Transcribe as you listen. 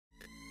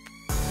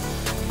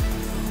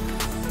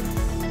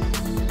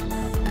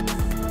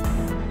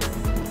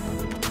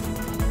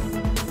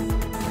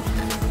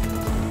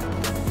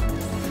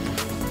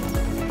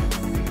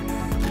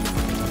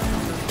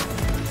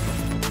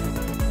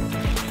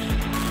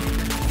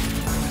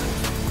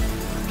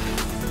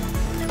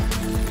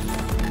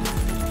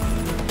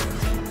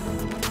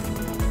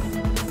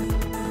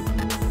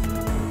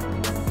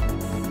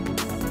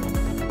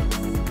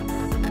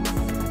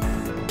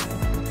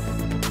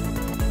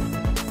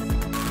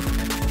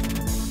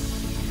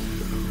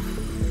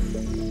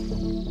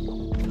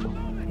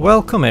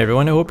Welcome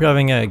everyone, I hope you're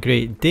having a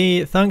great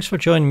day. Thanks for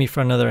joining me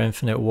for another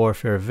Infinite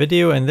Warfare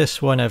video. In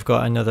this one I've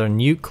got another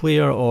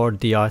nuclear or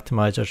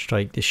De-Atomizer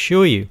Strike to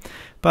show you.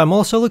 But I'm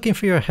also looking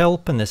for your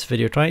help in this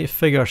video, trying to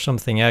figure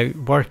something out,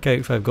 work out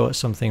if I've got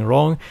something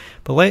wrong.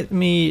 But let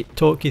me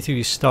talk you through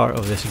the start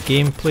of this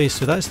gameplay.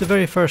 So that's the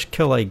very first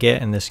kill I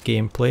get in this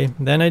gameplay.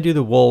 Then I do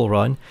the wall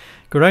run,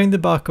 go around the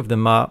back of the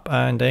map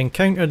and I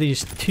encounter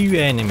these two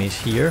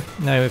enemies here.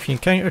 Now if you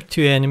encounter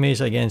two enemies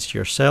against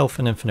yourself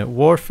in Infinite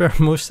Warfare,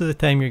 most of the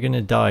time you're going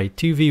to die.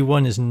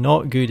 2v1 is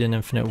not good in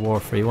Infinite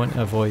Warfare, you want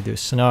to avoid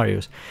those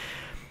scenarios.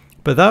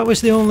 But that was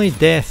the only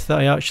death that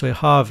I actually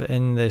have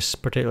in this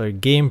particular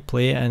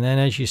gameplay, and then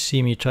as you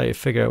see me try to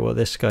figure out what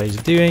this guy's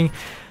doing,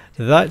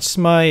 that's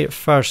my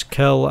first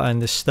kill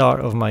and the start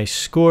of my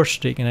score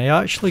streak, and I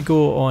actually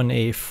go on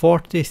a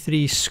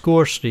 43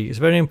 score streak. It's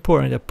very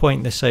important to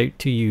point this out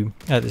to you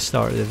at the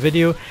start of the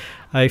video.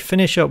 I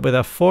finish up with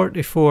a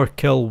 44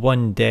 kill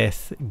 1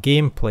 death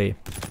gameplay,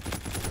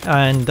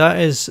 and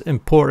that is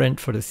important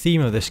for the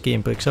theme of this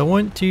gameplay because I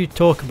want to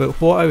talk about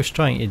what I was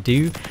trying to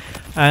do.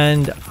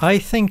 And I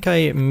think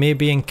I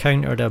maybe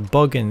encountered a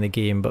bug in the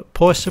game, but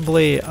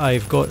possibly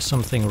I've got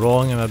something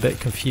wrong. I'm a bit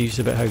confused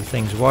about how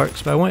things work,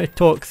 but I want to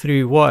talk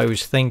through what I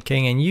was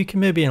thinking and you can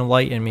maybe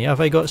enlighten me. Have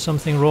I got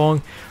something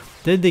wrong?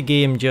 Did the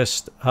game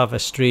just have a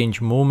strange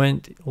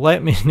moment?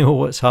 Let me know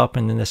what's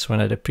happened in this one.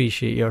 I'd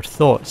appreciate your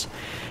thoughts.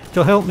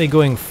 It'll help me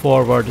going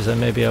forward as I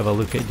maybe have a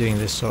look at doing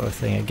this sort of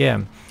thing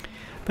again.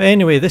 But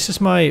anyway, this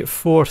is my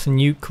fourth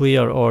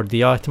nuclear or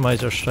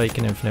De-Atomizer Strike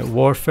in Infinite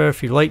Warfare.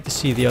 If you'd like to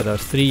see the other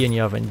three and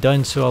you haven't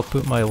done so, I'll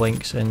put my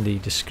links in the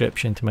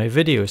description to my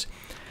videos.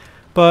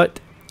 But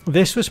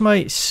this was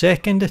my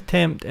second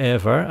attempt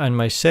ever, and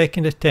my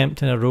second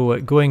attempt in a row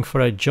at going for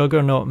a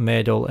Juggernaut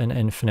medal in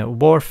Infinite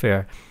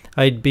Warfare.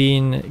 I'd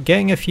been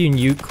getting a few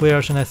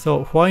nuclears and I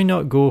thought, why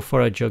not go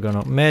for a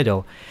Juggernaut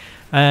medal?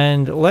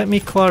 And let me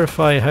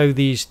clarify how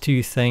these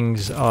two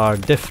things are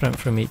different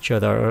from each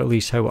other, or at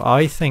least how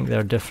I think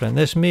they're different.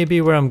 This may be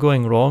where I'm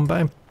going wrong,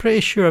 but I'm pretty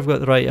sure I've got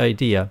the right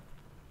idea.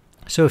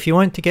 So if you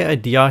want to get a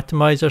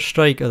De-Atomizer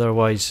Strike,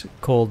 otherwise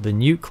called the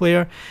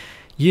nuclear,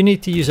 you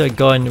need to use a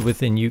gun with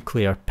the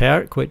nuclear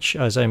perk, which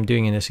as I'm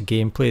doing in this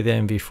gameplay, the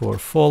MV4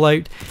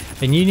 Fallout,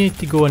 and you need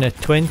to go on a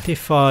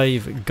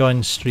 25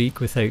 gun streak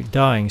without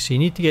dying. So you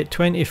need to get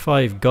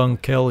 25 gun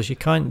kills, you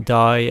can't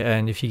die,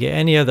 and if you get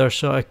any other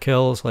sort of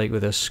kills like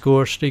with a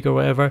score streak or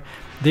whatever,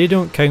 they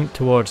don't count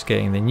towards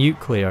getting the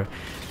nuclear.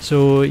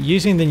 So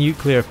using the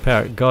nuclear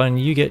perk gun,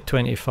 you get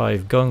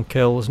 25 gun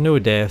kills, no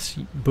deaths,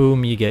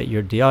 boom, you get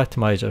your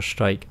De-Atomizer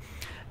Strike.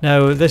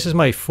 Now this is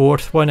my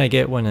fourth one, I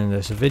get one in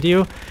this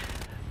video.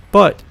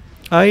 But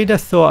I'd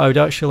have thought I would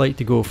actually like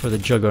to go for the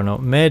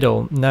Juggernaut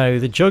medal. Now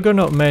the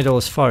Juggernaut medal,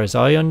 as far as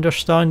I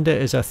understand it,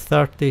 is a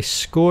 30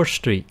 score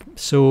streak.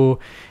 So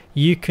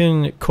you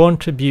can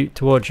contribute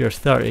towards your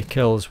 30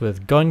 kills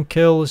with gun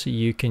kills,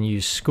 you can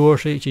use score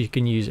streaks, you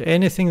can use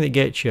anything that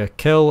gets you a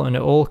kill, and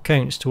it all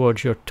counts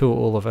towards your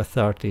total of a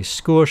 30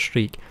 score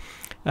streak.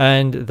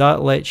 And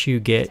that lets you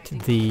get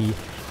the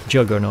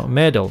Juggernaut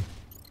medal.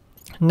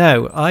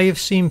 Now, I have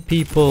seen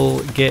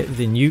people get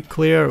the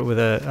nuclear with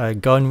a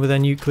gun with a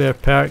nuclear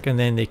perk, and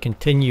then they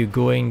continue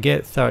going,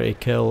 get 30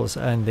 kills,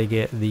 and they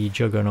get the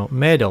Juggernaut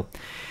medal.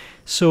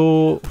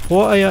 So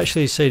what I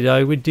actually decided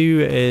I would do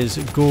is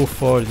go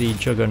for the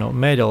Juggernaut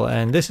medal,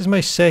 and this is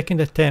my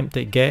second attempt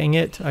at getting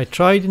it. I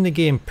tried in the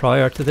game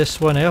prior to this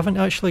one. I haven't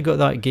actually got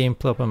that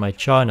gameplay up on my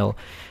channel,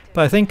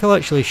 but I think I'll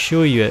actually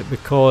show you it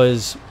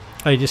because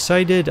I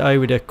decided I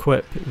would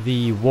equip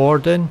the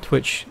Warden,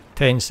 which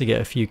tends to get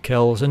a few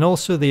kills, and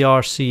also the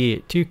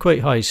RC8, two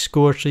quite high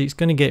score streaks,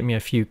 going to get me a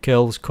few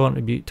kills,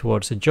 contribute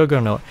towards the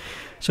Juggernaut.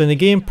 So in the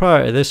game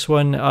prior to this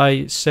one,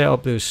 I set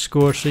up those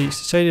score streaks,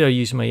 decided I'd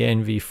use my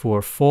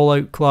NV4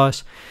 Fallout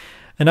class,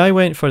 and I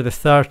went for the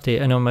 30,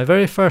 and on my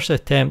very first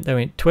attempt I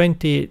went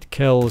 28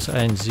 kills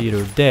and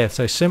 0 deaths.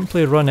 I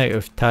simply run out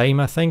of time.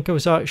 I think I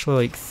was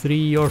actually like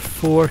 3 or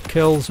 4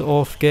 kills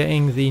off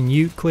getting the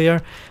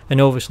nuclear,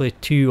 and obviously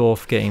 2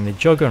 off getting the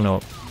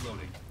Juggernaut.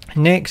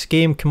 Next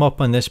game come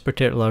up on this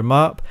particular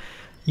map.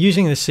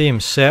 Using the same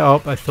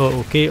setup, I thought,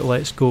 okay,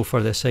 let's go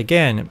for this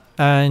again.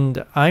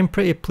 And I'm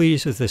pretty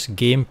pleased with this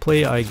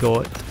gameplay. I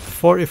got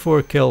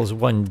 44 kills,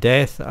 1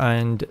 death,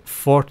 and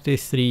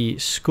 43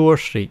 score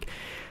streak.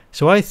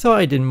 So I thought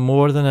I did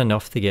more than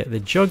enough to get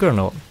the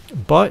Juggernaut.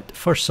 But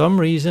for some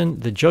reason,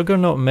 the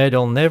Juggernaut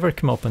medal never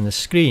came up on the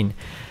screen.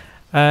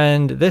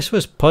 And this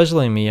was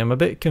puzzling me. I'm a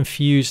bit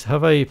confused.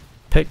 Have I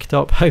picked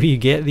up how you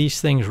get these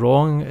things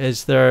wrong?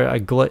 Is there a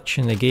glitch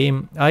in the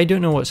game? I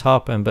don't know what's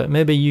happened, but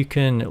maybe you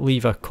can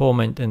leave a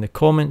comment in the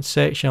comments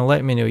section.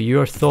 Let me know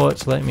your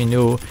thoughts. Let me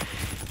know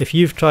if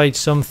you've tried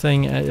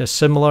something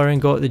similar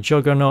and got the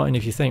Juggernaut, and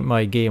if you think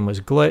my game was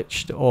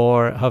glitched,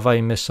 or have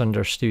I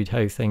misunderstood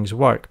how things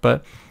work.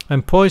 But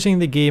I'm pausing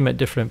the game at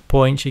different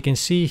points. You can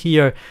see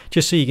here,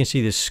 just so you can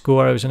see the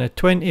score, I was in a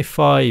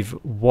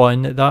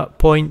 25-1 at that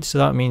point, so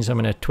that means I'm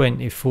in a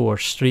 24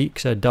 streak,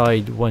 because I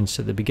died once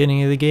at the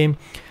beginning of the game.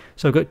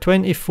 So I've got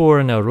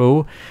 24 in a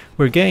row.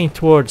 We're getting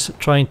towards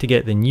trying to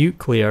get the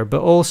nuclear, but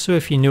also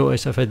if you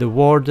notice I've had the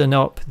Warden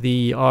up,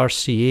 the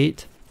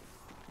RC8.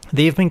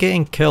 They've been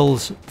getting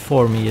kills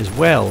for me as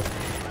well.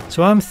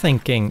 So I'm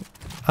thinking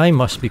I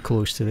must be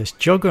close to this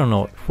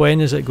Juggernaut.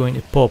 When is it going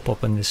to pop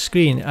up on the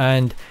screen?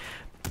 And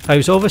I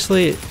was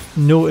obviously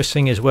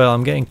noticing as well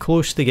I'm getting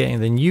close to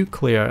getting the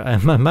nuclear,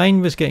 and my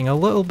mind was getting a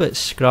little bit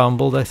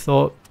scrambled. I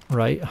thought,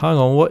 right, hang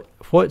on,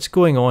 what's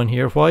going on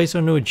here? Why is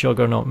there no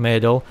Juggernaut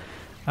medal?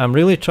 I'm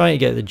really trying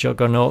to get the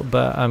Juggernaut,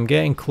 but I'm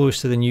getting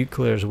close to the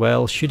nuclear as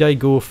well. Should I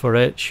go for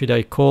it? Should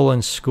I call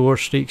in score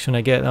streaks when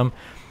I get them?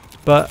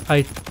 But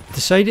I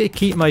decided to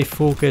keep my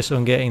focus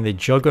on getting the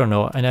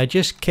Juggernaut, and I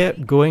just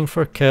kept going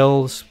for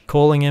kills,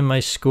 calling in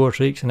my score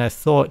streaks, and I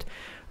thought,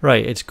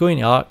 right, it's going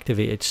to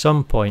activate at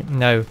some point.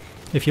 Now,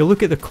 if you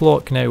look at the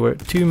clock now, we're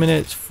at 2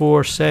 minutes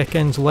 4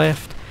 seconds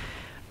left,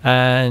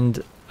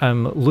 and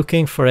I'm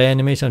looking for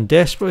enemies. I'm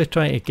desperately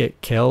trying to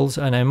get kills,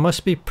 and I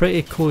must be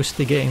pretty close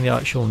to getting the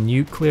actual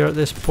nuclear at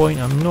this point.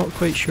 I'm not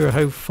quite sure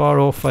how far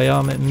off I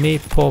am. It may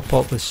pop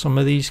up with some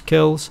of these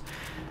kills.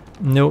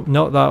 Nope,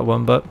 not that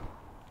one, but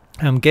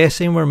I'm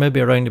guessing we're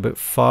maybe around about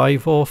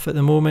 5 off at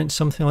the moment,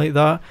 something like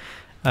that.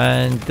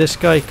 And this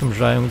guy comes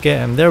round, get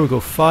him. There we go,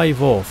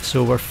 5 off.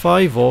 So we're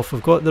 5 off.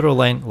 We've got the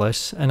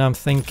Relentless, and I'm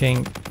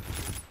thinking,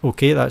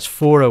 okay, that's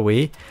 4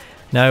 away.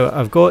 Now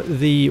I've got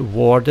the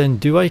Warden.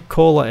 Do I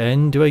call it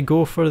in? Do I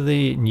go for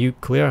the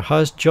nuclear?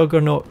 Has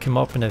Juggernaut come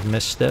up and I've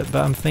missed it?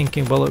 But I'm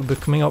thinking, well, it'll be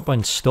coming up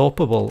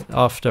unstoppable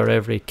after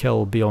every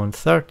kill beyond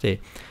 30.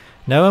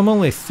 Now I'm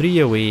only 3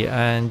 away,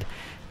 and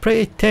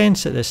pretty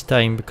tense at this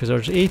time because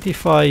there's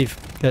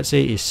 85, that's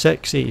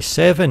 86,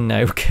 87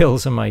 now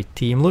kills on my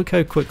team. Look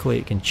how quickly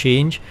it can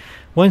change.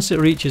 Once it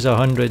reaches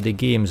 100, the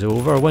game's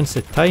over. Once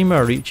the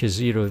timer reaches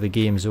 0, the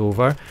game's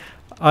over.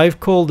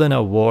 I've called in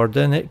a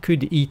Warden. It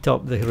could eat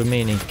up the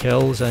remaining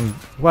kills, and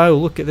wow,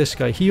 look at this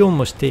guy. He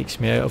almost takes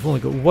me out. I've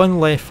only got 1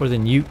 left for the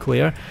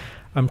nuclear.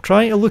 I'm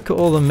trying to look at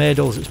all the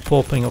medals that's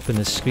popping up in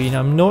the screen.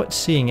 I'm not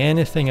seeing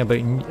anything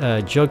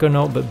about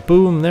Juggernaut, but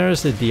boom,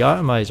 there's the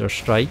De-Atomizer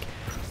Strike.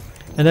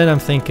 And then I'm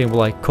thinking,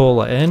 will I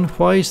call it in?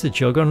 Why is the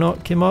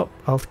Juggernaut came up?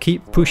 I'll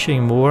keep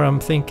pushing more. I'm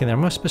thinking there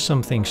must be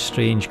something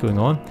strange going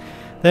on.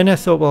 Then I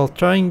thought, well, I'll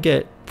try and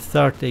get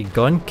 30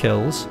 gun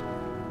kills.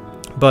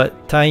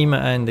 But time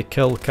and the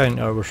kill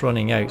counter was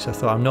running out, so I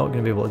thought I'm not going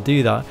to be able to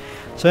do that.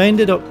 So I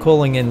ended up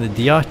calling in the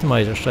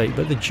De-Atomizer Strike,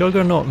 but the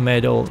Juggernaut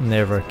medal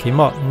never came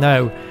up.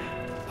 Now,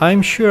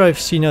 I'm sure I've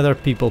seen other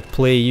people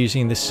play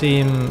using the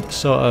same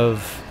sort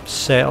of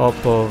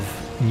setup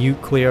of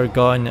nuclear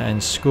gun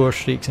and score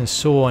streaks and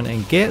so on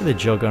and get the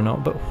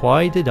Juggernaut, but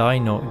why did I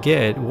not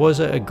get it? Was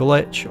it a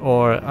glitch,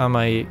 or am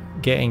I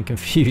getting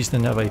confused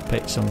and have I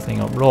picked something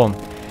up wrong?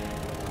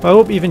 I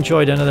hope you've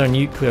enjoyed another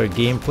nuclear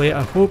gameplay.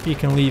 I hope you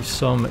can leave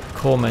some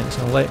comments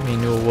and let me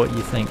know what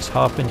you think's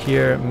happened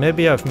here.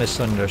 Maybe I've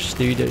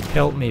misunderstood. It'd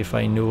help me if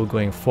I know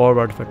going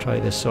forward if I try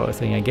this sort of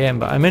thing again,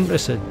 but I'm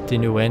interested to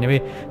know anyway.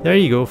 There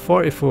you go,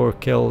 44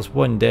 kills,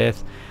 1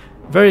 death.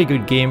 Very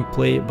good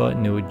gameplay, but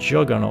no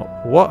Juggernaut.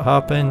 What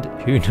happened?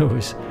 Who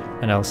knows?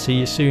 And I'll see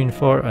you soon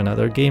for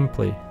another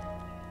gameplay.